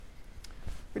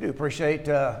We do appreciate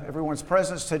everyone's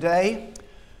presence today.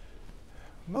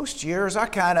 Most years, I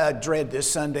kind of dread this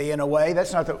Sunday in a way.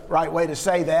 That's not the right way to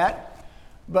say that.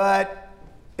 But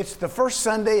it's the first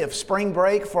Sunday of spring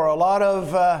break for a lot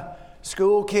of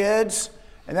school kids.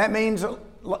 And that means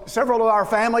several of our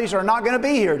families are not going to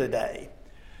be here today.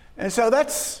 And so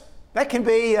that can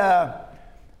be,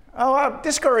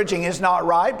 discouraging is not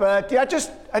right. But I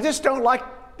just don't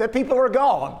like that people are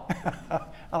gone.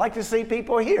 I like to see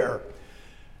people here.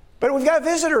 But we've got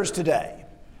visitors today.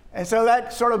 And so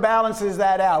that sort of balances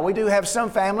that out. We do have some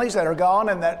families that are gone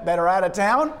and that are out of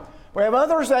town. We have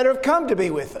others that have come to be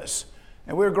with us.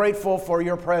 And we're grateful for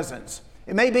your presence.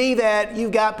 It may be that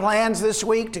you've got plans this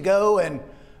week to go and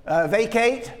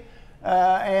vacate.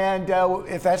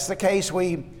 If that's the case,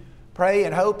 we pray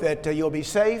and hope that you'll be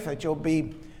safe, that you'll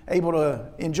be able to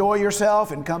enjoy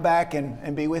yourself and come back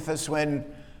and be with us when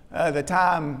the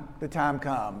time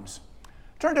comes.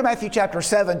 Turn to Matthew chapter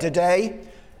 7 today.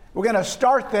 We're going to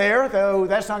start there, though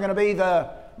that's not going to be the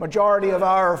majority of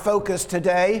our focus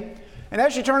today. And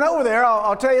as you turn over there,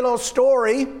 I'll tell you a little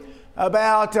story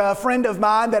about a friend of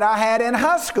mine that I had in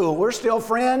high school. We're still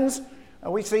friends.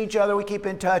 We see each other. We keep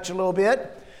in touch a little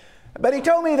bit. But he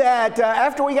told me that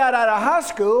after we got out of high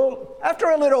school, after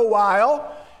a little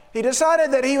while, he decided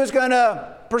that he was going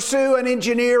to pursue an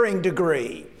engineering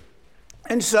degree.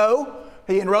 And so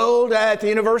he enrolled at the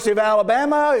University of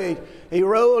Alabama. He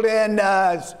enrolled in,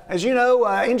 as you know,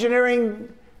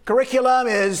 engineering curriculum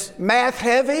is math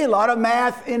heavy, a lot of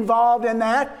math involved in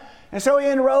that. And so he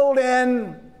enrolled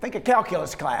in, I think, a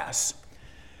calculus class.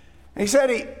 And he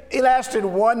said he lasted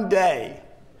one day.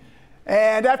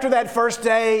 And after that first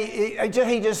day,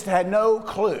 he just had no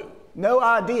clue, no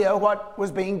idea what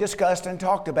was being discussed and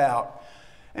talked about.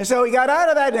 And so he got out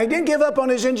of that, and he didn't give up on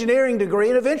his engineering degree,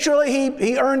 and eventually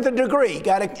he earned the degree,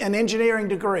 got an engineering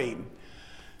degree.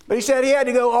 But he said he had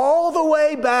to go all the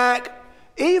way back,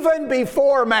 even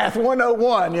before Math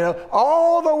 101,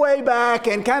 all the way back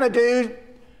and kind of do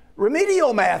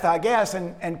remedial math, I guess,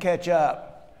 and catch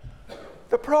up.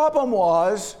 The problem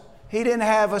was he didn't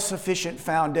have a sufficient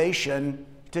foundation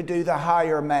to do the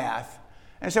higher math.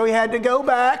 And so he had to go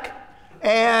back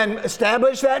and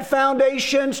establish that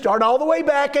foundation, start all the way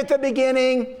back at the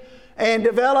beginning, and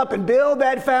develop and build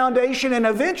that foundation. And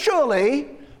eventually,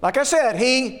 like I said,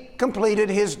 he completed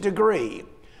his degree.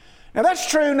 Now that's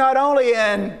true not only in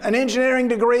an engineering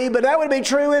degree, but that would be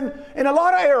true in a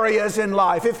lot of areas in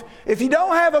life. If you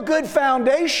don't have a good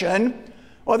foundation,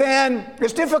 well then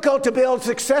it's difficult to build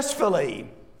successfully.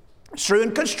 It's true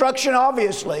in construction,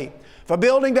 obviously. If a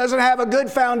building doesn't have a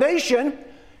good foundation,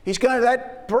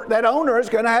 that owner is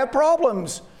going to have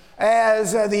problems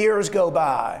as the years go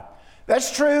by.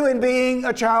 That's true in being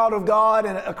a child of God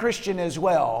and a Christian as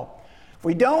well. If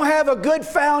we don't have a good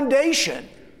foundation,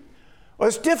 well,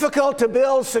 it's difficult to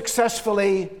build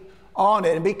successfully on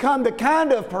it and become the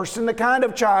kind of person, the kind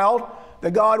of child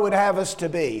that God would have us to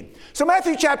be. So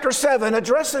Matthew chapter 7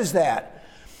 addresses that.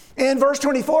 In verse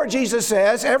 24, Jesus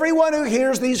says, "Everyone who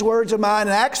hears these words of mine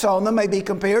and acts on them may be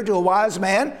compared to a wise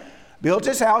man built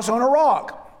his house on a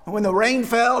rock. And when the rain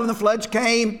fell and the floods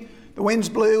came, the winds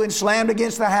blew and slammed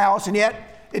against the house, and yet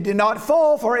it did not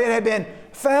fall, for it had been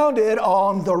founded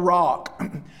on the rock.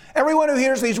 Everyone who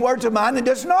hears these words of mine and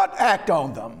does not act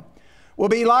on them will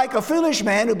be like a foolish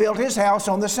man who built his house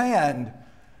on the sand.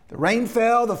 The rain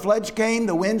fell, the floods came,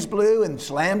 the winds blew and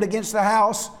slammed against the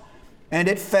house, and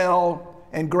it fell,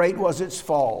 and great was its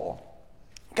fall."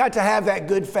 Got to have that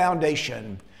good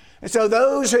foundation. And so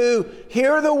those who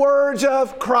hear the words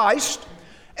of Christ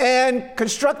and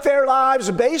construct their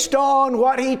lives based on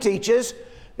what he teaches,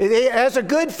 it has a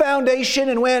good foundation,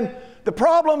 and when the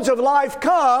problems of life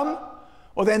come,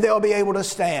 well, then they'll be able to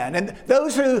stand. And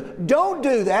those who don't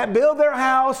do that build their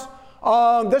house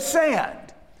on the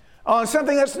sand, on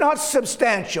something that's not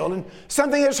substantial, and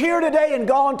something that's here today and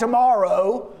gone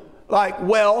tomorrow, like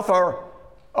wealth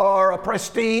or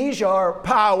prestige or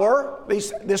power, at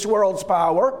least this world's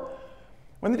power.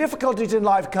 When the difficulties in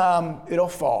life come, it'll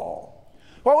fall.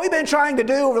 What we've been trying to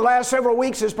do over the last several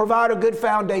weeks is provide a good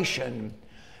foundation.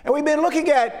 And we've been looking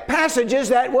at passages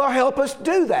that will help us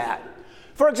do that.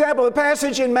 For example, the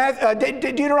passage in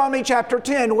Deuteronomy chapter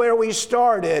 10 where we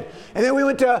started. And then we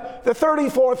went to the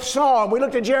 34th Psalm. We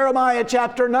looked at Jeremiah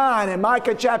chapter 9 and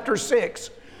Micah chapter 6.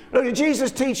 We looked at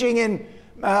Jesus' teaching in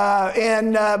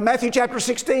Matthew chapter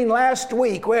 16 last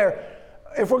week, where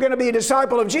if we're going to be a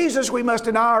disciple of Jesus, we must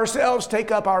deny ourselves,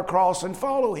 take up our cross, and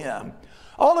follow him.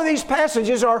 All of these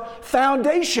passages are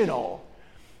foundational.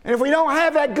 And if we don't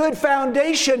have that good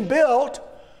foundation built,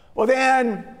 well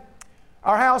then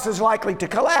our house is likely to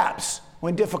collapse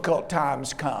when difficult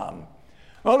times come.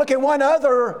 Well, look at one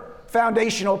other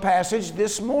foundational passage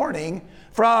this morning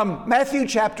from Matthew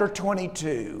chapter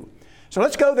 22. So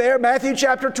let's go there, Matthew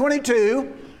chapter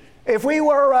 22. If we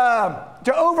were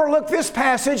to overlook this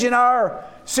passage in our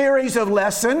series of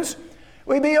lessons,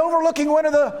 we'd be overlooking one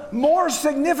of the more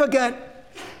significant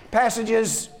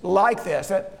passages like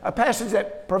this, a passage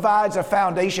that provides a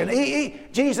foundation.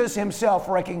 Jesus himself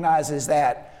recognizes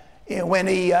that when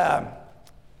he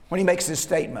makes this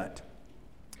statement.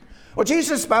 Well,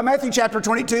 Jesus, by Matthew chapter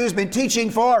 22, has been teaching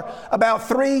for about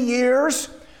 3 years.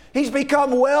 He's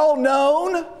become well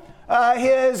known.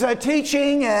 His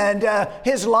teaching and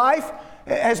his life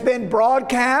has been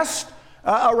broadcast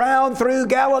around through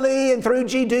Galilee and through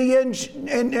Judea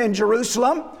and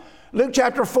Jerusalem. Luke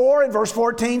chapter 4 and verse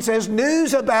 14 says,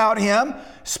 news about him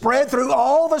spread through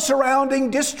all the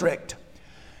surrounding district.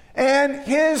 And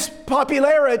his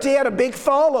popularity had a big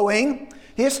following.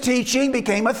 His teaching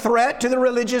became a threat to the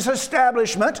religious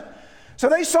establishment. So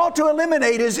they sought to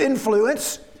eliminate his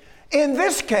influence, in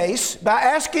this case, by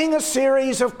asking a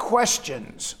series of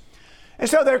questions. And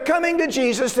so they're coming to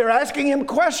Jesus, they're asking him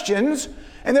questions,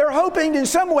 and they're hoping in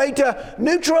some way to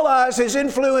neutralize his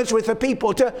influence with the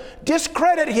people, to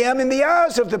discredit him in the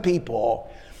eyes of the people.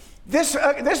 This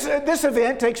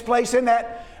event takes place in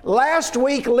that last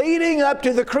week leading up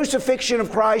to the crucifixion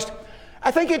of Christ. I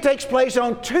think it takes place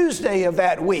on Tuesday of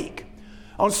that week.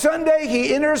 On Sunday,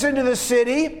 he enters into the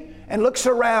city and looks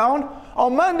around.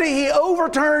 On Monday, he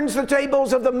overturns the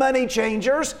tables of the money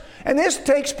changers, and this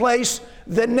takes place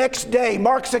the next day.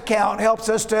 Mark's account helps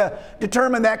us to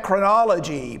determine that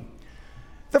chronology.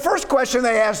 The first question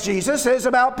they ask Jesus is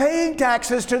about paying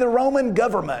taxes to the Roman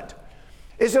government.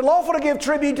 Is it lawful to give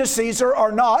tribute to Caesar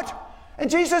or not?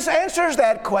 And Jesus answers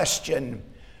that question.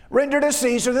 Render to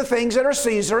Caesar the things that are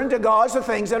Caesar, and to God the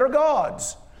things that are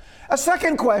God's. A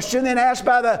second question then asked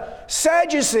by the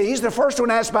Sadducees, the first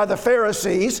one asked by the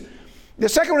Pharisees, the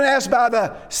second one asked by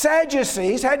the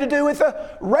Sadducees had to do with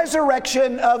the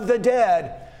resurrection of the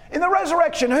dead. In the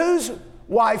resurrection, whose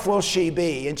wife will she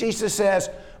be? And Jesus says,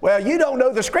 well, you don't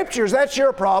know the scriptures, that's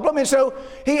your problem. And so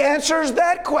he answers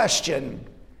that question.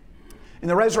 In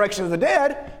the resurrection of the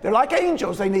dead, they're like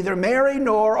angels. They neither marry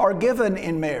nor are given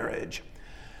in marriage.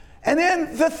 And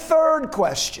then the third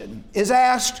question is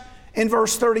asked in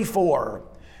verse 34.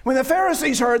 When the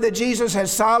Pharisees heard that Jesus had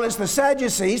silenced the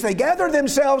Sadducees, they gathered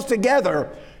themselves together.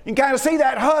 You can kind of see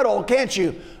that huddle, can't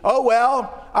you? Oh,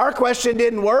 well, our question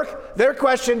didn't work. Their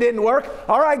question didn't work.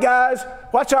 All right, guys,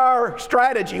 what's our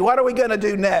strategy? What are we going to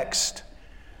do next?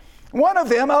 One of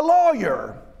them, a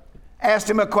lawyer, asked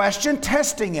him a question,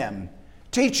 testing him.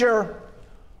 Teacher,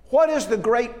 what is the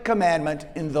great commandment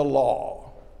in the law?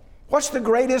 What's the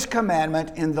greatest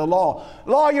commandment in the law?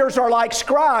 Lawyers are like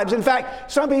scribes. In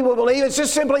fact, some people believe it's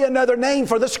just simply another name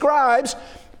for the scribes.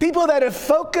 People that have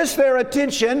focused their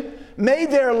attention,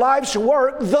 made their life's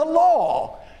work the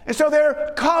law. And so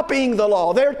they're copying the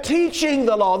law. They're teaching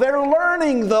the law. They're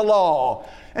learning the law.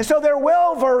 And so they're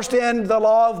well versed in the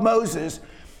law of Moses.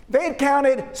 They had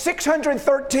counted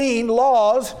 613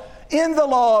 laws in the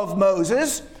law of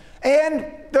Moses.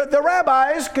 And the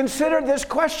rabbis considered this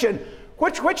question,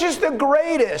 which is the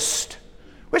greatest?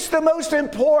 Which is the most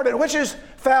important? Which is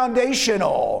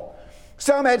foundational?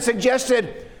 Some had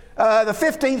suggested the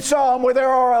 15th Psalm, where there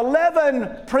are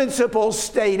 11 principles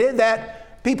stated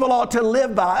that people ought to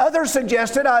live by. Others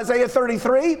suggested Isaiah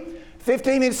 33,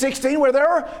 15 and 16, where there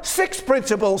are 6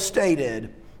 principles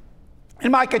stated. In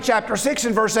Micah chapter 6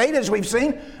 and verse 8, as we've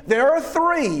seen, there are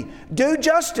 3. Do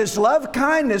justice, love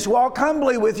kindness, walk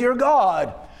humbly with your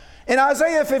God. In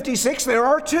Isaiah 56, there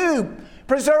are 2.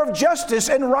 Preserve justice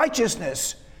and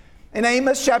righteousness. In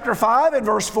Amos chapter 5 and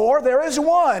verse 4, there is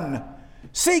 1.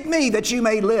 Seek me that you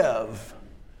may live.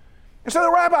 And so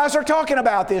the rabbis are talking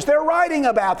about this. They're writing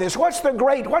about this. What's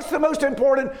the most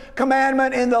important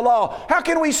commandment in the law? How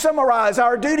can we summarize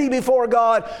our duty before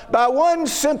God by one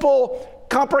simple,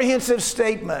 comprehensive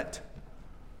statement?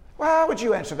 Well, how would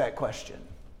you answer that question?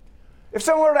 If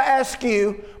someone were to ask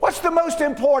you, what's the most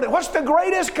important, what's the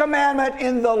greatest commandment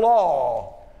in the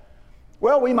law?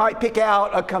 Well, we might pick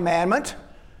out a commandment,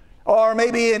 or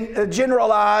maybe in a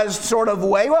generalized sort of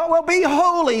way. Well, be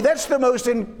holy. That's the most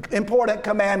important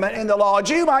commandment in the law. A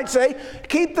Jew might say,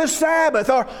 keep the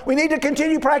Sabbath, or we need to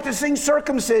continue practicing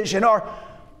circumcision, or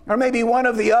maybe one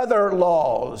of the other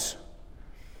laws.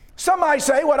 Some might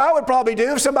say, what I would probably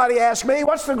do if somebody asked me,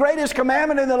 what's the greatest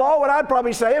commandment in the law? What I'd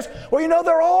probably say is, well,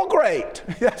 they're all great.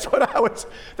 That's what I would say.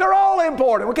 They're all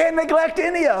important. We can't neglect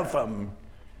any of them.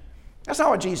 That's not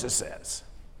what Jesus says.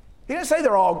 He didn't say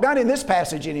they're all, not in this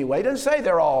passage anyway, he doesn't say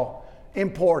they're all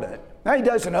important. Now he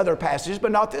does in other passages,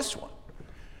 but not this one.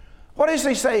 What does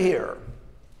he say here?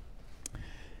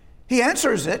 He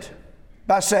answers it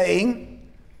by saying,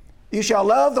 you shall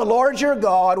love the Lord your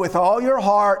God with all your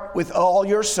heart, with all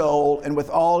your soul, and with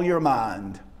all your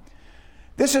mind.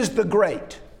 This is the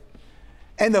great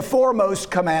and the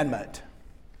foremost commandment.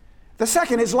 The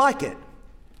second is like it.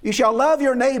 You shall love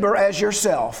your neighbor as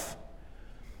yourself.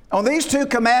 On these two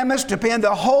commandments depend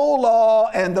the whole law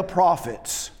and the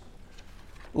prophets.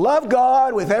 Love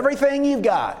God with everything you've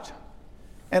got,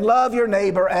 and love your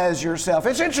neighbor as yourself.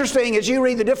 It's interesting as you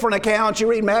read the different accounts, you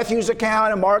read Matthew's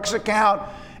account and Mark's account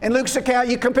and Luke's account,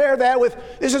 you compare that with,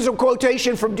 this is a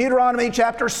quotation from Deuteronomy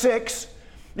chapter 6.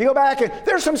 You go back and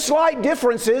there's some slight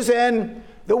differences in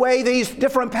the way these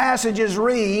different passages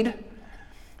read,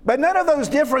 but none of those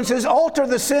differences alter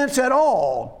the sense at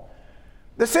all.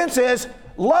 The sense is,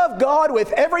 love God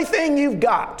with everything you've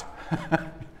got.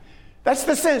 That's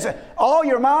the sense. All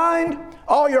your mind,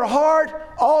 all your heart,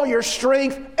 all your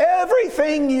strength,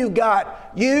 everything you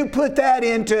got, you put that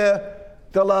into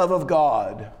the love of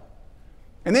God.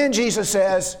 And then Jesus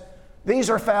says,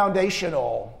 these are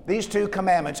foundational, these two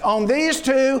commandments. On these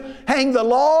two hang the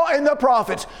law and the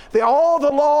prophets. All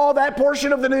the law, that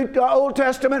portion of the Old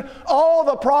Testament, all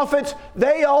the prophets,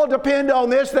 they all depend on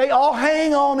this. They all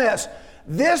hang on this.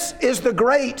 This is the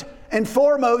great and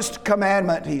foremost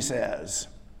commandment, he says.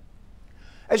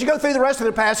 As you go through the rest of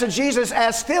the passage, Jesus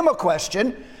asks them a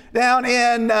question down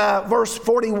in verse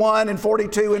 41 and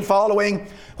 42 and following.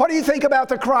 What do you think about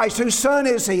the Christ? Whose son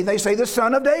is he? They say, the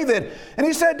son of David. And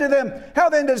he said to them, how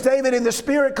then does David in the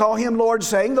Spirit call him Lord,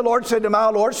 saying, the Lord said to my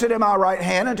Lord, sit at my right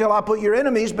hand until I put your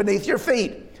enemies beneath your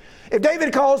feet. If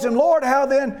David calls him Lord, how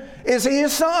then is he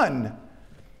his son?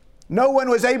 No one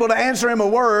was able to answer him a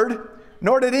word,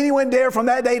 nor did anyone dare from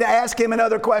that day to ask him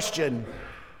another question.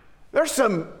 There's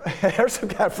some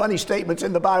kind of funny statements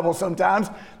in the Bible sometimes.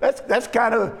 That's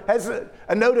kind of has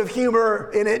a note of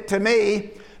humor in it to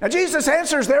me. Now Jesus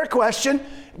answers their question,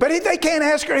 but they can't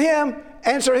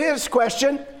answer his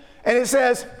question. And it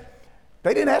says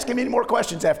they didn't ask him any more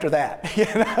questions after that.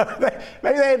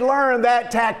 Maybe they had learned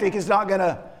that tactic is not going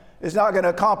to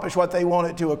accomplish what they want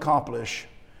it to accomplish.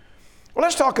 Well,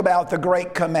 let's talk about the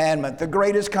great commandment, the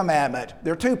greatest commandment.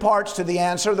 There are two parts to the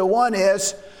answer. The one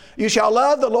is, you shall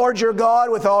love the Lord your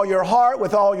God with all your heart,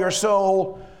 with all your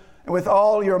soul, and with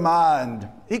all your mind.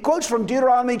 He quotes from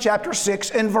Deuteronomy chapter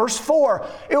 6 and verse 4.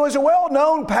 It was a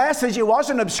well-known passage. It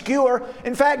wasn't obscure.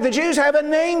 In fact, the Jews have a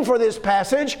name for this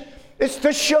passage. It's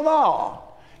the Shema.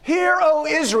 Hear, O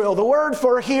Israel, the word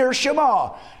for hear,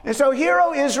 Shema. And so, hear,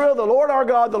 O Israel, the Lord our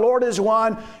God, the Lord is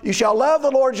one. You shall love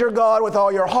the Lord your God with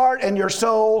all your heart and your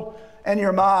soul and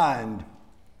your mind.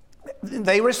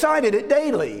 They recited it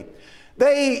daily.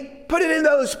 They put it in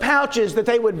those pouches that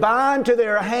they would bind to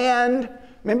their hand.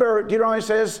 Remember, Deuteronomy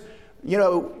says,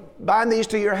 bind these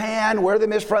to your hand, wear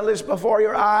them as frontlets before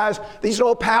your eyes. These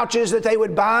little pouches that they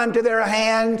would bind to their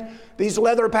hand, these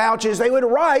leather pouches, they would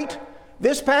write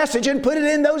this passage and put it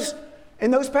in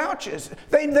those pouches.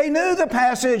 They knew the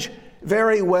passage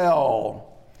very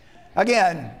well.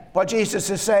 Again, what Jesus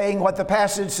is saying, what the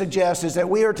passage suggests is that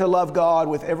we are to love God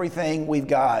with everything we've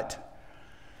got.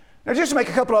 Now, just to make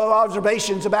a couple of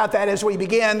observations about that as we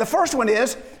begin. The first one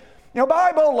is,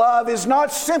 Bible love is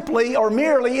not simply or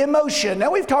merely emotion.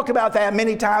 Now, we've talked about that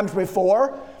many times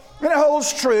before, and it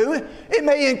holds true. It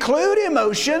may include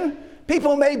emotion.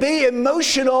 People may be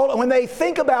emotional when they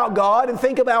think about God and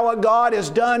think about what God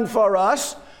has done for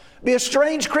us. Be a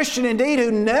strange Christian indeed who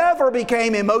never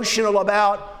became emotional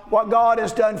about what God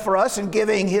has done for us in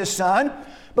giving His Son.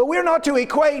 But we're not to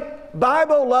equate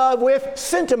Bible love with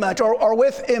sentiment or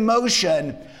with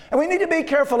emotion. And we need to be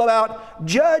careful about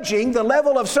judging the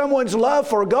level of someone's love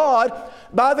for God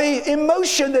by the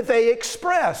emotion that they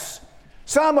express.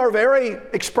 Some are very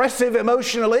expressive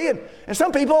emotionally, and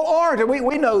some people aren't, and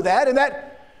we know that,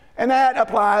 and that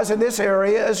applies in this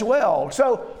area as well.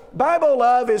 So Bible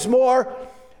love is more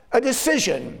a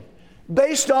decision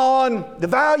based on the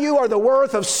value or the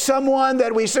worth of someone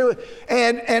that we see,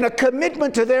 and a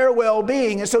commitment to their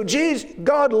well-being. And so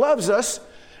God loves us.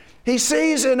 He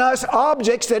sees in us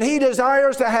objects that He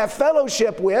desires to have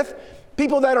fellowship with,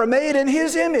 people that are made in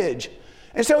His image.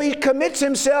 And so He commits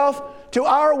Himself to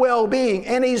our well-being,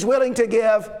 and He's willing to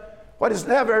give what is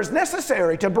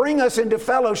necessary to bring us into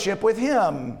fellowship with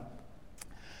Him.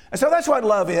 And so that's what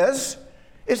love is.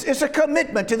 It's a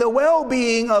commitment to the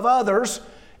well-being of others,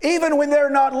 even when they're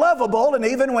not lovable and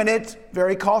even when it's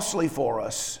very costly for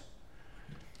us.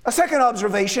 A second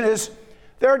observation is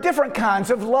there are different kinds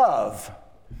of love.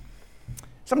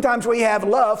 Sometimes we have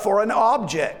love for an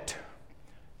object.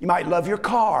 You might love your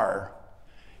car.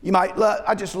 You might love,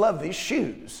 I just love these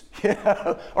shoes,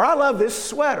 or I love this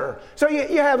sweater. So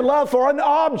you have love for an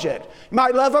object. You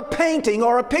might love a painting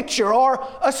or a picture or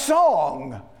a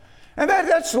song. And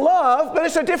that's love, but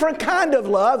it's a different kind of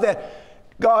love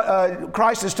that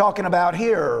Christ is talking about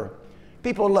here.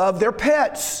 People love their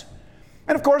pets.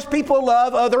 And of course, people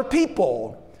love other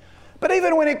people. But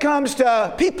even when it comes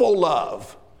to people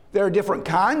love, there are different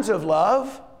kinds of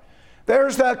love.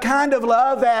 There's the kind of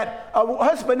love that a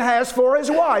husband has for his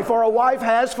wife or a wife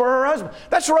has for her husband.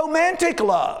 That's romantic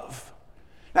love.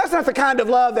 That's not the kind of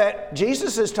love that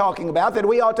Jesus is talking about that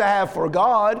we ought to have for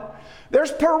God.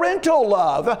 There's parental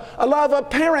love, a love a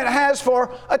parent has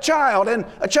for a child and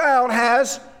a child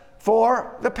has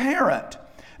for the parent.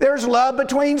 There's love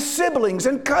between siblings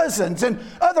and cousins and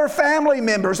other family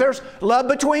members. There's love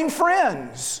between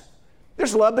friends.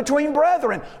 There's love between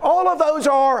brethren. All of those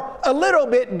are a little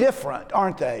bit different,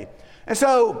 aren't they? And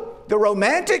so the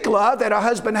romantic love that a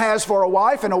husband has for a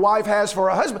wife and a wife has for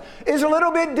a husband is a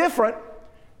little bit different,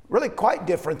 really quite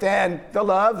different than the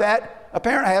love that a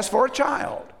parent has for a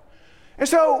child. And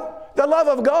so the love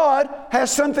of God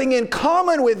has something in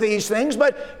common with these things,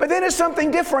 but then it's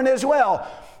something different as well.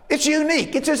 It's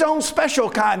unique. It's His own special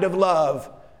kind of love,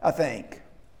 I think.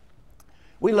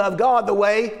 We love God the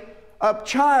way a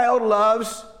child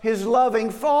loves his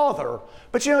loving father.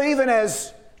 But even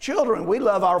as children, we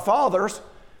love our fathers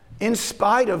in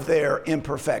spite of their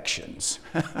imperfections.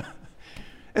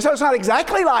 And so it's not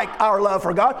exactly like our love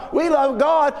for God. We love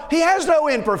God. He has no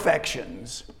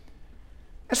imperfections.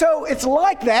 And so it's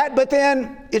like that, but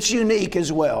then it's unique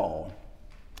as well.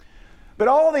 But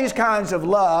all these kinds of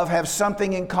love have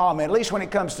something in common, at least when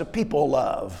it comes to people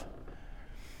love.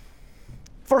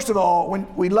 First of all,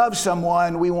 when we love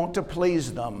someone, we want to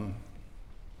please them.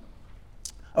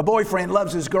 A boyfriend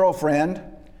loves his girlfriend,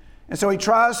 and so he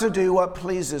tries to do what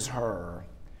pleases her.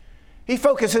 He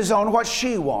focuses on what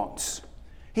she wants.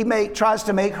 He tries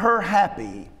to make her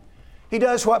happy. He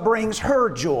does what brings her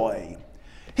joy.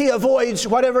 He avoids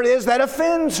whatever it is that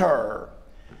offends her.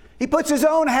 He puts his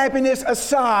own happiness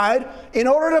aside in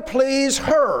order to please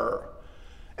her.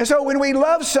 And so when we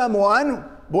love someone,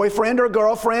 boyfriend or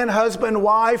girlfriend, husband,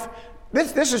 wife,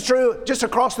 this is true just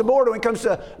across the board when it comes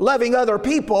to loving other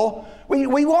people,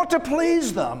 we want to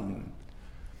please them.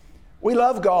 We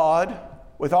love God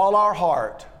with all our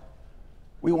heart.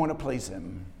 We want to please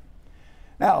Him.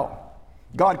 Now,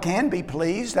 God can be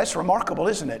pleased. That's remarkable,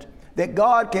 isn't it? That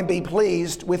God can be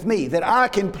pleased with me, that I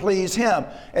can please Him.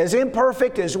 As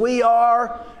imperfect as we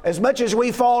are, as much as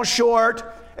we fall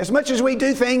short, as much as we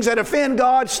do things that offend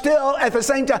God, still at the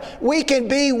same time, we can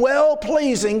be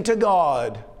well-pleasing to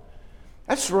God.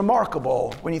 That's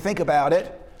remarkable when you think about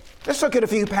it. Let's look at a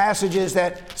few passages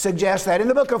that suggest that. In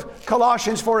the book of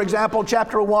Colossians, for example,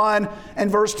 chapter 1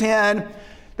 and verse 10,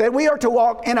 that we are to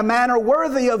walk in a manner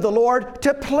worthy of the Lord,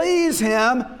 to please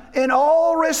Him in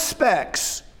all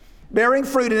respects, bearing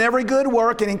fruit in every good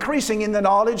work and increasing in the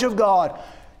knowledge of God.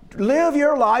 Live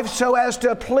your life so as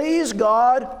to please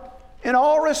God in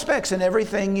all respects in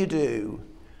everything you do.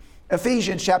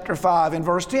 Ephesians chapter 5 and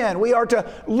verse 10, we are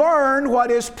to learn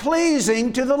what is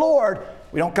pleasing to the Lord.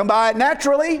 We don't come by it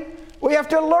naturally. We have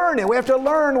to learn it. We have to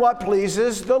learn what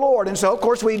pleases the Lord. And so, of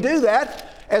course, we do that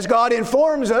as God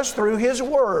informs us through His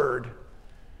Word.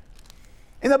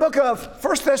 In the book of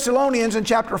 1 Thessalonians in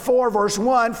chapter 4, verse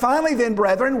 1, finally then,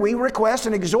 brethren, we request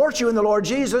and exhort you in the Lord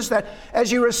Jesus that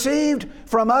as you received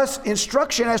from us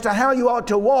instruction as to how you ought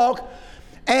to walk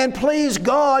and please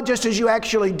God just as you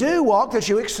actually do walk, that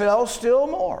you excel still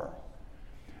more.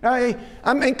 Now,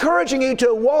 I'm encouraging you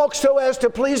to walk so as to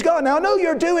please God. Now, I know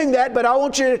you're doing that, but I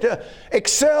want you to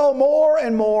excel more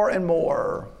and more and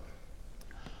more.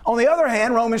 On the other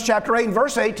hand, Romans chapter 8 and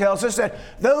verse 8 tells us that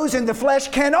those in the flesh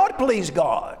cannot please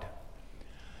God.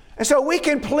 And so we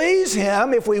can please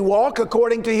Him if we walk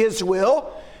according to His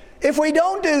will. If we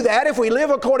don't do that, if we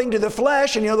live according to the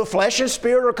flesh, and the flesh and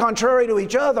spirit are contrary to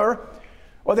each other,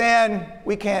 well then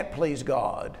we can't please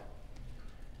God.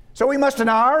 So we must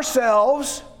deny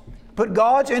ourselves, put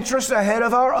God's interests ahead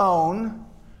of our own,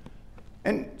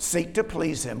 and seek to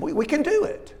please Him. We can do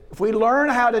it. If we learn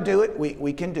how to do it,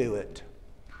 we can do it.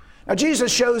 Now,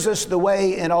 Jesus shows us the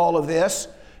way in all of this.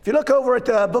 If you look over at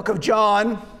the book of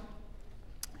John,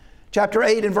 chapter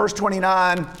 8 and verse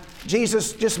 29,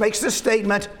 Jesus just makes this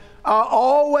statement, I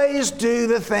always do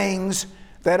the things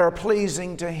that are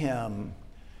pleasing to Him.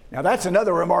 Now, that's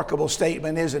another remarkable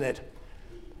statement, isn't it?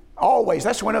 Always.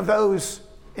 That's one of those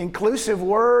inclusive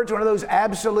words, one of those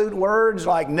absolute words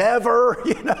like never,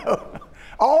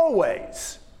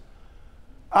 Always.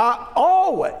 I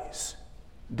always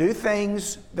do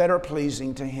things that are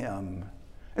pleasing to Him.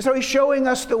 And so He's showing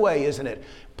us the way, isn't it?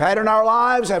 Pattern our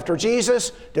lives after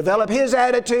Jesus, develop His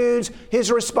attitudes,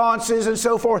 His responses, and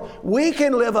so forth. We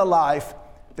can live a life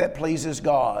that pleases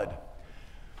God.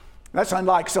 That's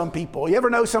unlike some people. You ever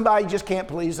know somebody you just can't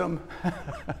please them?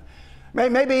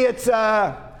 Maybe it's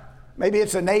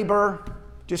a neighbor.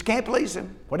 Just can't please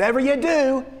him. Whatever you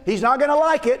do, he's not going to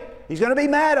like it. He's going to be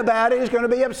mad about it. He's going to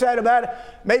be upset about it.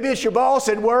 Maybe it's your boss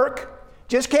at work.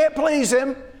 Just can't please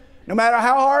him. No matter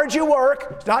how hard you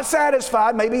work, he's not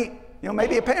satisfied. Maybe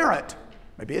a parent,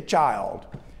 maybe a child.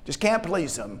 Just can't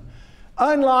please him.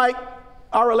 Unlike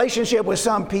our relationship with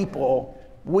some people,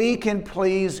 we can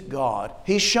please God.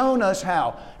 He's shown us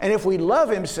how. And if we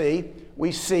love Him,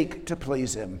 we seek to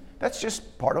please Him. That's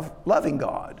just part of loving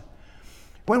God.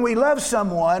 When we love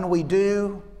someone, we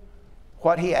do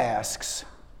what He asks.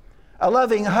 A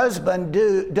loving husband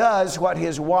does what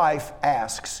his wife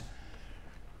asks.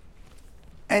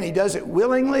 And he does it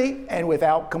willingly and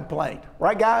without complaint.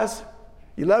 Right, guys?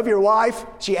 You love your wife.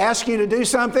 She asks you to do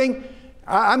something.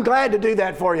 I'm glad to do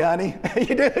that for you, honey.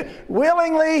 You do it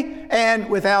willingly and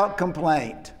without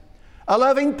complaint. A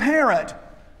loving parent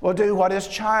will do what his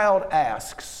child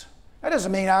asks. That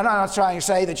doesn't mean, I'm not trying to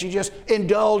say that you just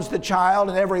indulge the child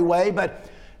in every way, but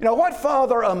what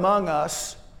father among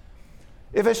us,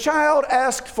 if his child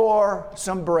asked for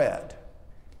some bread,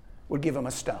 would give him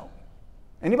a stone?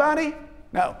 Anybody?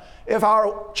 No. If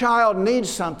our child needs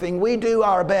something, we do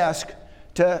our best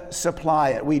to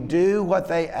supply it. We do what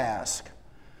they ask.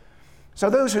 So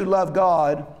those who love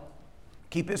God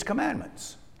keep His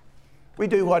commandments. We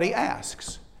do what He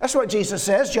asks. That's what Jesus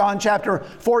says, John chapter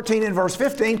 14 and verse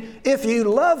 15. If you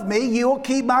love me, you will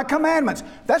keep my commandments.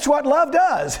 That's what love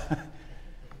does.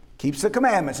 Keeps the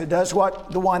commandments. It does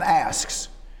what the one asks.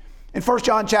 In 1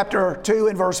 John chapter 2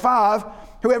 and verse 5,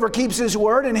 whoever keeps His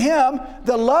word, in him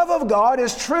the love of God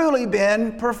has truly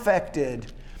been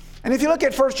perfected. And if you look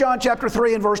at 1 John chapter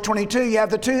 3 and verse 22, you have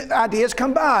the two ideas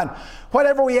combined.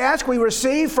 Whatever we ask, we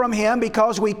receive from Him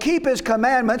because we keep His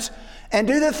commandments and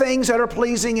do the things that are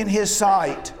pleasing in His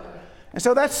sight. And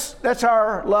so that's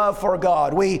our love for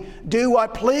God. We do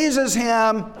what pleases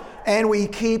Him and we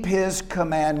keep His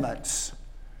commandments.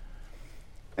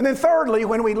 And then thirdly,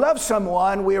 when we love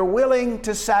someone, we are willing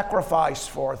to sacrifice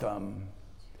for them.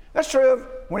 That's true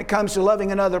when it comes to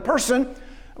loving another person.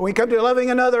 When we come to loving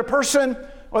another person,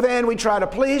 well, then we try to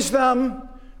please them.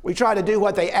 We try to do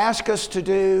what they ask us to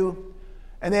do.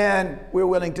 And then we're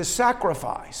willing to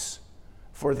sacrifice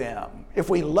for them. If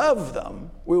we love them,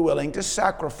 we're willing to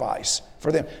sacrifice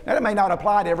for them. Now, that may not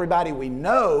apply to everybody we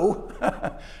know,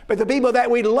 but the people that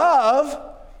we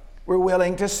love, we're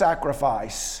willing to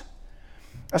sacrifice.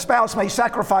 A spouse may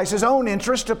sacrifice his own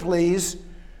interest to please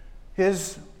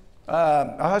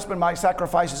a husband might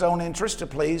sacrifice his own interest to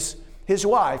please his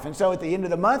wife. And so at the end of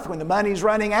the month, when the money's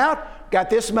running out, got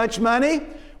this much money,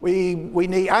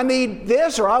 I need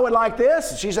this, or I would like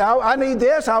this. She said, I need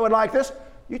this, I would like this.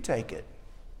 You take it.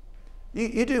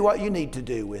 You do what you need to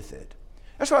do with it.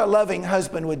 That's what a loving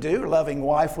husband would do, a loving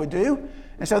wife would do.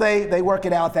 And so they work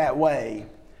it out that way.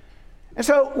 And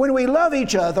so when we love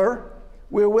each other,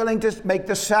 we're willing to make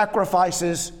the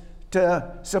sacrifices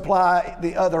to supply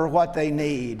the other what they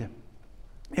need.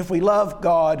 If we love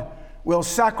God, we'll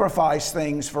sacrifice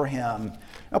things for Him.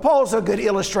 Now, Paul's a good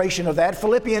illustration of that.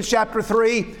 Philippians chapter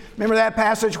 3, remember that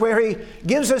passage where he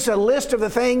gives us a list of the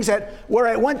things that were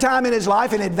at one time in his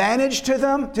life an advantage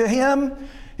to him.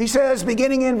 He says,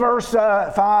 beginning in verse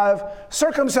 5,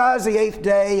 circumcised the 8th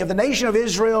day, of the nation of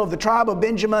Israel, of the tribe of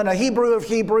Benjamin, a Hebrew of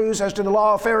Hebrews, as to the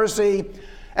law, a Pharisee,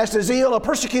 as to zeal, a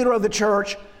persecutor of the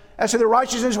church, as to the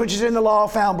righteousness which is in the law,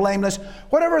 found blameless.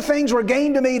 Whatever things were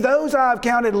gained to me, those I have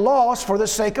counted loss for the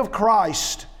sake of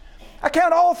Christ. I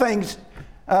count all things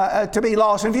to be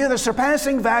lost in view of the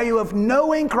surpassing value of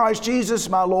knowing Christ Jesus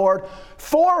my Lord,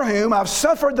 for whom I've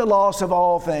suffered the loss of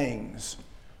all things.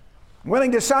 I'm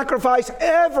willing to sacrifice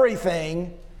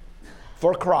everything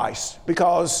for Christ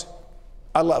because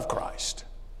I love Christ.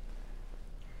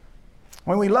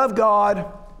 When we love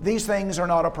God, these things are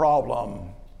not a problem.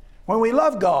 When we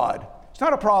love God, it's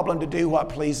not a problem to do what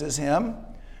pleases Him.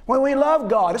 When we love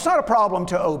God, it's not a problem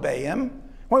to obey Him.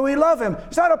 When we love Him,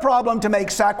 it's not a problem to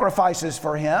make sacrifices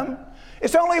for Him.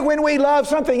 It's only when we love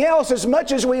something else as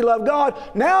much as we love God,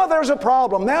 now there's a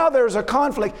problem. Now there's a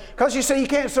conflict. Because you see, you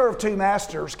can't serve two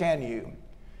masters, can you?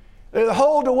 Either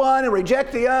hold to one and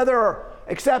reject the other, or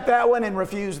accept that one and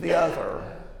refuse the other.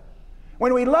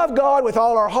 When we love God with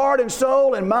all our heart and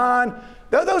soul and mind,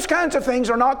 those kinds of things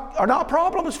are not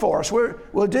problems for us.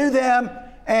 We'll do them,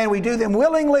 and we do them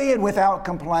willingly and without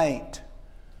complaint.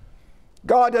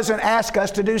 God doesn't ask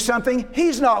us to do something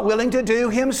He's not willing to do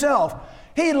Himself.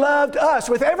 He loved us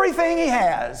with everything He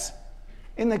has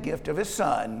in the gift of His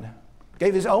Son.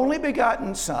 Gave His only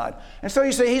begotten Son. And so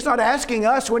you see, He's not asking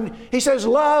us, when He says,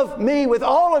 love me with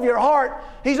all of your heart,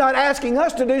 He's not asking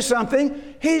us to do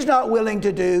something He's not willing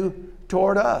to do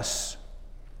toward us.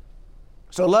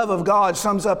 So love of God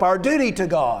sums up our duty to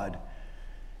God.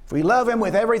 If we love Him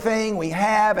with everything we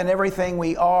have and everything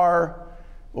we are,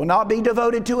 we'll not be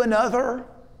devoted to another,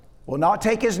 we'll not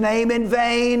take His name in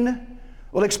vain,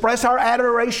 we'll express our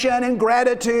adoration and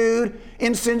gratitude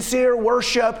in sincere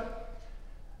worship,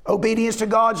 obedience to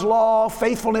God's law,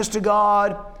 faithfulness to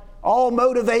God, all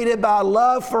motivated by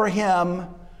love for Him.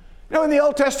 You know, in the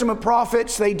Old Testament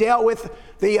prophets, they dealt with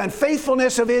the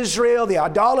unfaithfulness of Israel, the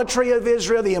idolatry of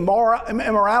Israel, the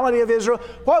immorality of Israel.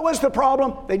 What was the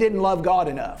problem? They didn't love God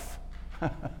enough.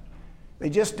 They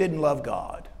just didn't love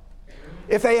God.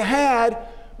 If they had,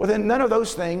 well, then none of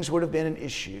those things would have been an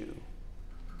issue.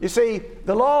 You see,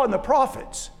 the law and the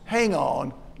prophets hang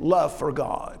on love for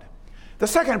God. The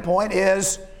second point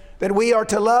is that we are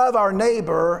to love our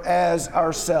neighbor as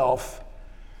ourself.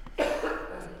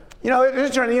 You know,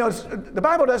 the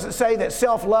Bible doesn't say that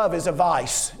self-love is a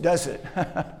vice, does it?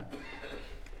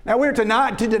 Now, we're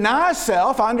to deny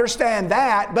self, I understand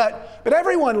that, but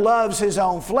everyone loves his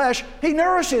own flesh. He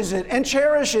nourishes it and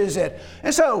cherishes it.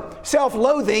 And so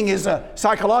self-loathing is a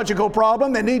psychological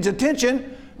problem that needs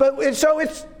attention, but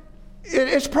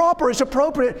it's proper, it's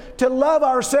appropriate to love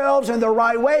ourselves in the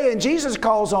right way, and Jesus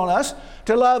calls on us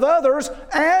to love others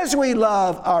as we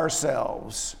love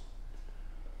ourselves.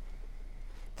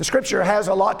 The Scripture has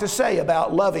a lot to say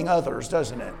about loving others,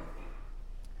 doesn't it?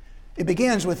 It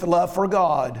begins with the love for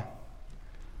God.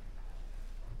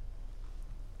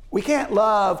 We can't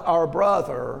love our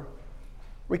brother,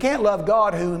 we can't love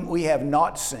God whom we have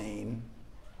not seen,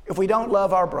 if we don't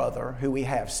love our brother who we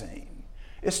have seen.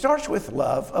 It starts with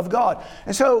love of God.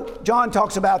 And so John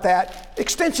talks about that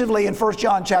extensively in 1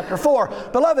 John chapter 4.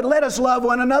 Beloved, let us love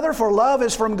one another, for love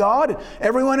is from God.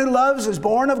 Everyone who loves is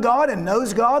born of God and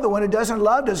knows God. The one who doesn't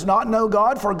love does not know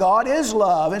God, for God is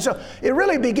love. And so it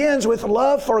really begins with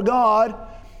love for God,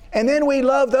 and then we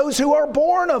love those who are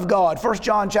born of God. 1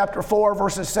 John chapter 4,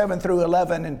 verses 7 through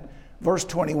 11 and verse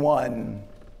 21.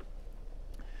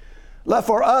 Love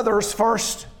for others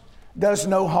first does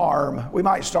no harm. We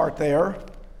might start there.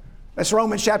 That's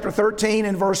Romans chapter 13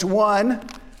 and verse 1.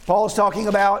 Paul's talking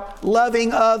about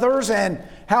loving others and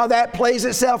how that plays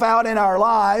itself out in our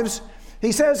lives.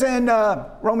 He says in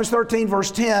Romans 13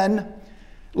 verse 10,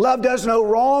 love does no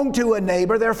wrong to a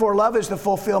neighbor, therefore love is the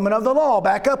fulfillment of the law.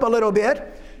 Back up a little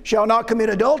bit. Shall not commit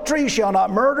adultery, shall not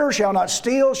murder, shall not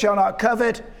steal, shall not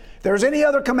covet. If there's any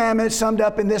other commandment summed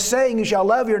up in this saying, you shall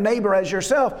love your neighbor as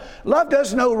yourself. Love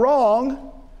does no wrong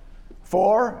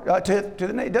to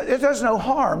the neighbor. It does no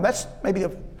harm. That's maybe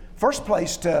the first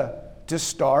place to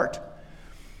start.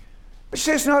 But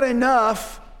it's not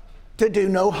enough to do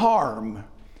no harm.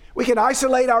 We can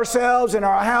isolate ourselves in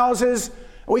our houses.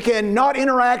 We can not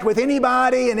interact with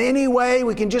anybody in any way.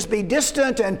 We can just be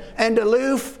distant and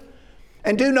aloof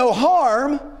and do no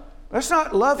harm. That's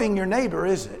not loving your neighbor,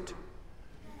 is it?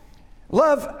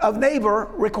 Love of neighbor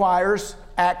requires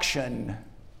action.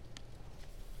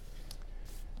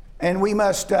 And we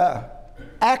must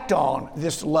act on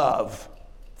this love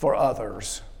for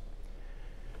others.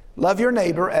 Love your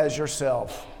neighbor as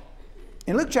yourself.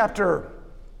 In Luke chapter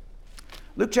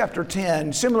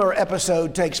 10, similar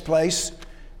episode takes place.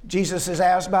 Jesus is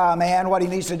asked by a man what he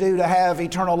needs to do to have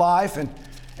eternal life.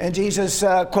 And Jesus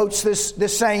quotes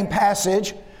this same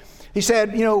passage. He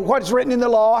said, what's written in the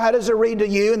law? How does it read to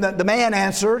you? And the man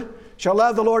answered, shall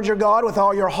love the Lord your God with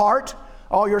all your heart,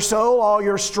 all your soul, all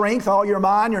your strength, all your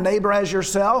mind, your neighbor as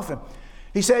yourself. And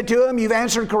he said to him, you've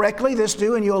answered correctly, this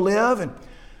do and you'll live.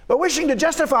 But wishing to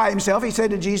justify himself, he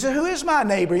said to Jesus, who is my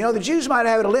neighbor? The Jews might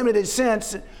have a limited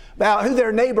sense about who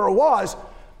their neighbor was.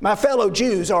 My fellow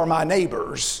Jews are my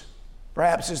neighbors,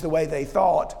 perhaps is the way they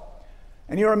thought.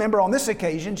 And you remember on this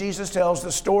occasion, Jesus tells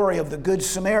the story of the Good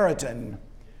Samaritan.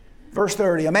 Verse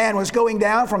 30, a man was going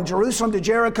down from Jerusalem to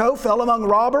Jericho, fell among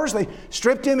robbers. They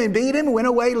stripped him and beat him, went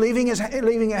away, leaving him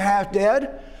half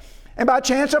dead. And by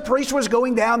chance, a priest was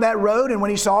going down that road, and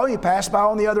when he saw him, he passed by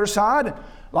on the other side.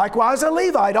 Likewise, a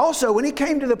Levite also, when he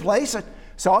came to the place,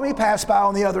 saw him, he passed by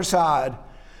on the other side.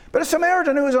 But a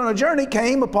Samaritan who was on a journey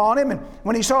came upon him, and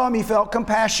when he saw him, he felt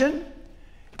compassion,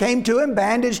 came to him,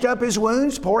 bandaged up his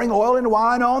wounds, pouring oil and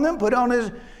wine on them, put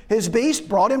on his beast,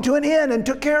 brought him to an inn, and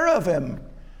took care of him.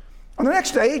 On the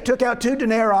next day, he took out 2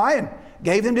 denarii and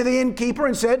gave them to the innkeeper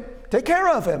and said, take care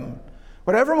of him.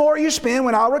 Whatever more you spend,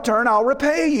 when I'll return, I'll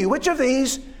repay you. Which of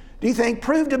these do you think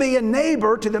proved to be a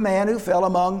neighbor to the man who fell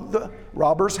among the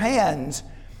robbers' hands?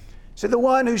 So the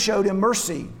one who showed him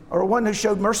mercy, or one who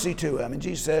showed mercy to him. And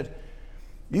Jesus said,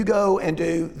 you go and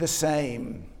do the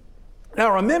same.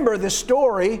 Now remember, this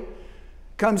story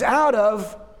comes out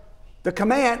of the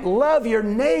command, love your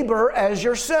neighbor as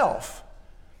yourself.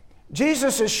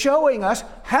 Jesus is showing us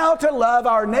how to love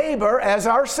our neighbor as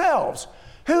ourselves.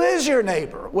 Who is your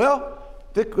neighbor? Well,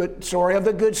 the good story of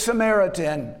the Good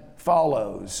Samaritan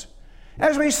follows.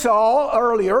 As we saw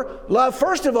earlier, love,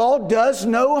 first of all, does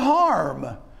no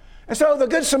harm. And so the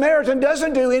Good Samaritan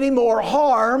doesn't do any more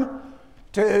harm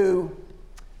to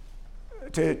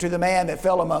the man that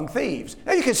fell among thieves.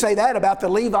 Now you could say that about the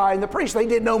Levi and the priest. They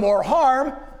did no more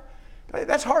harm.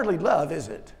 That's hardly love, is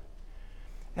it?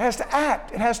 It has to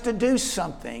act. It has to do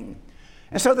something.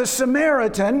 And so the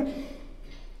Samaritan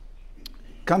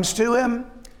comes to him,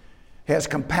 has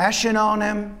compassion on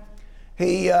him.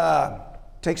 He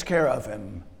takes care of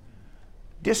him,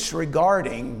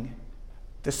 disregarding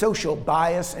the social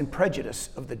bias and prejudice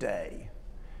of the day.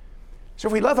 So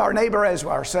if we love our neighbor as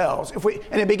ourselves,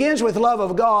 and it begins with love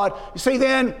of God, you see,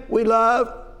 then we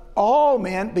love all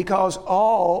men because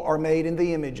all are made in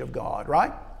the image of God,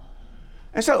 right?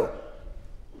 And so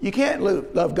you can't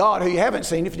love God who you haven't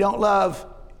seen if you don't love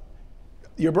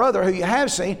your brother who you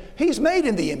have seen. He's made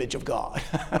in the image of God.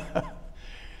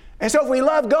 And so if we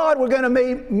love God, we're going to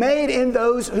be made in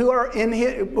those who are in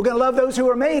His, we're going to love those who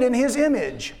are made in His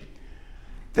image.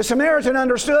 The Samaritan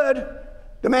understood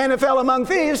the man that fell among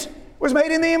thieves was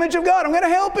made in the image of God. I'm going to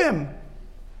help him.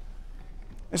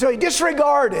 And so he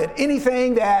disregarded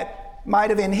anything that might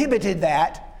have inhibited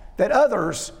that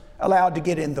others allowed to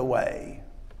get in the way.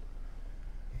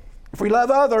 If we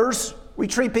love others, we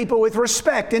treat people with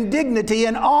respect and dignity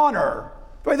and honor,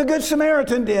 the way the Good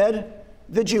Samaritan did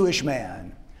the Jewish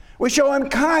man. We show him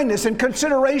kindness and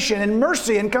consideration and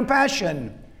mercy and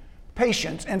compassion,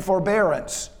 patience and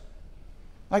forbearance,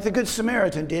 like the Good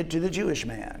Samaritan did to the Jewish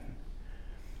man.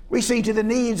 We see to the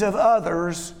needs of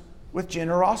others with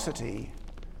generosity.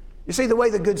 You see, the way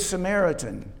the Good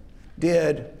Samaritan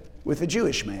did with the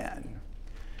Jewish man.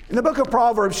 In the book of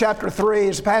Proverbs, chapter 3,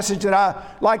 is a passage that I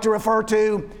like to refer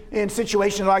to in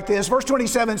situations like this. Verse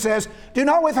 27 says, do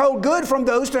not withhold good from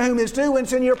those to whom it's due when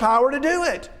it's in your power to do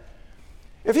it.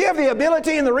 If you have the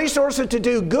ability and the resources to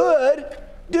do good,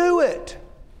 do it,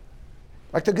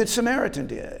 like the Good Samaritan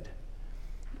did.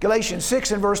 Galatians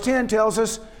 6 and verse 10 tells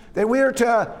us that we are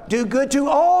to do good to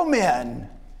all men,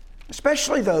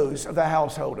 especially those of the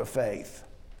household of faith.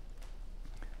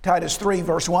 Titus 3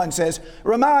 verse 1 says,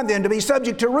 remind them to be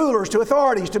subject to rulers, to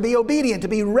authorities, to be obedient, to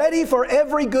be ready for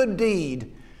every good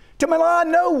deed, to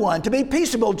malign no one, to be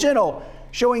peaceable, gentle,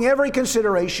 showing every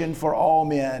consideration for all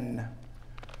men.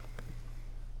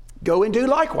 Go and do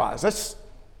likewise.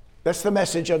 That's the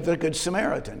message of the Good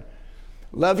Samaritan.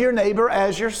 Love your neighbor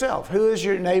as yourself. Who is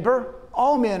your neighbor?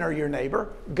 All men are your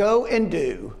neighbor. Go and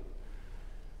do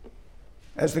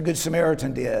as the Good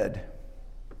Samaritan did.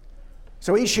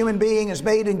 So each human being is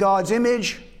made in God's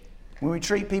image. When we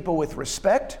treat people with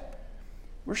respect,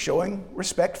 we're showing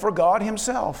respect for God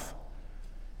Himself.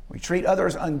 We treat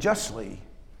others unjustly,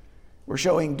 we're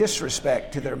showing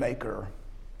disrespect to their Maker.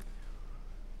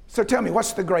 So tell me,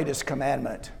 what's the greatest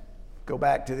commandment? Go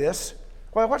back to this.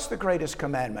 Well, what's the greatest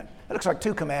commandment? It looks like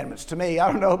two commandments to me. I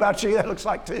don't know about you, that looks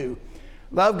like two.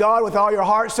 Love God with all your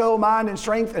heart, soul, mind, and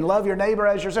strength, and love your neighbor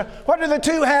as yourself. What do the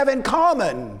two have in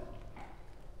common?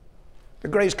 The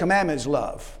greatest commandment is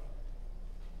love.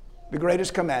 The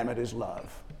greatest commandment is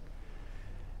love.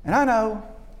 And I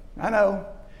know,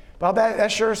 well,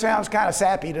 that sure sounds kind of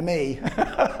sappy to me.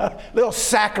 Little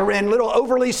saccharine, little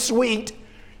overly sweet.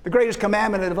 The greatest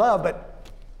commandment is love, but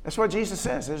that's what Jesus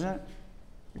says, isn't it?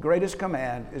 The greatest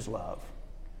command is love.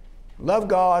 Love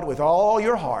God with all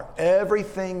your heart,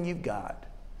 everything you've got,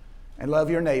 and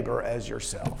love your neighbor as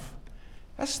yourself.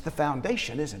 That's the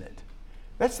foundation, isn't it?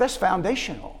 That's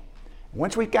foundational.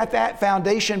 Once we've got that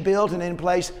foundation built and in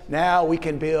place, now we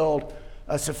can build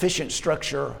a sufficient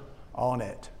structure on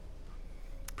it.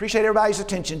 Appreciate everybody's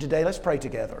attention today. Let's pray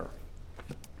together.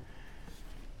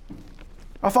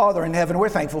 Our Father in heaven, we're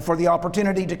thankful for the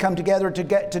opportunity to come together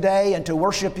today and to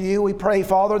worship you. We pray,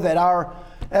 Father, that our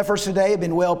efforts today have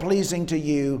been well-pleasing to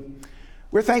you.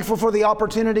 We're thankful for the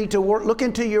opportunity to look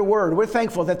into your word. We're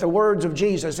thankful that the words of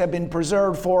Jesus have been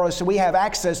preserved for us so we have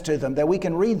access to them, that we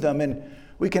can read them and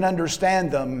we can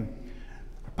understand them.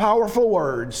 Powerful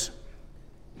words.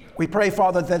 We pray,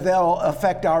 Father, that they'll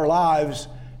affect our lives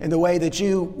in the way that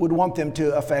you would want them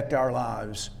to affect our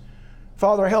lives.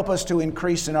 Father, help us to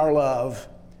increase in our love.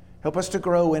 Help us to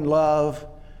grow in love.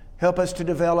 Help us to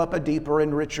develop a deeper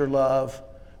and richer love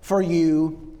for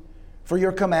you, for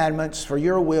your commandments, for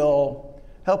your will,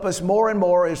 Help us more and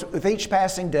more with each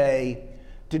passing day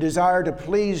to desire to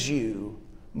please you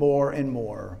more and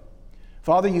more.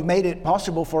 Father, you've made it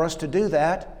possible for us to do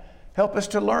that. Help us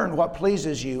to learn what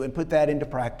pleases you and put that into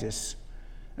practice.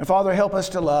 And Father, help us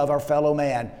to love our fellow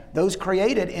man, those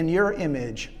created in your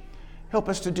image. Help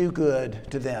us to do good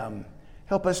to them.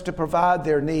 Help us to provide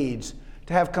their needs,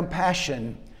 to have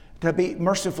compassion, to be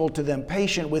merciful to them,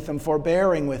 patient with them,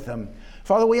 forbearing with them.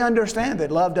 Father, we understand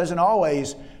that love doesn't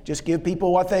always just give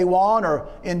people what they want or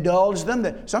indulge them.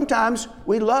 That sometimes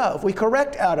we love, we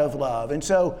correct out of love. And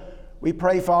so we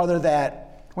pray, Father,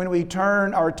 that when we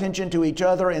turn our attention to each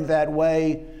other in that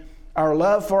way, our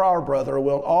love for our brother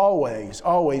will always,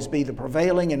 always be the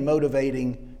prevailing and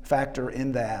motivating factor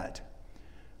in that.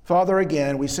 Father,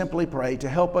 again, we simply pray to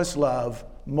help us love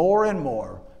more and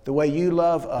more the way you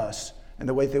love us and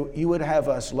the way that you would have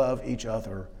us love each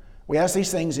other. We ask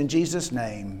these things in Jesus'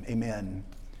 name. Amen.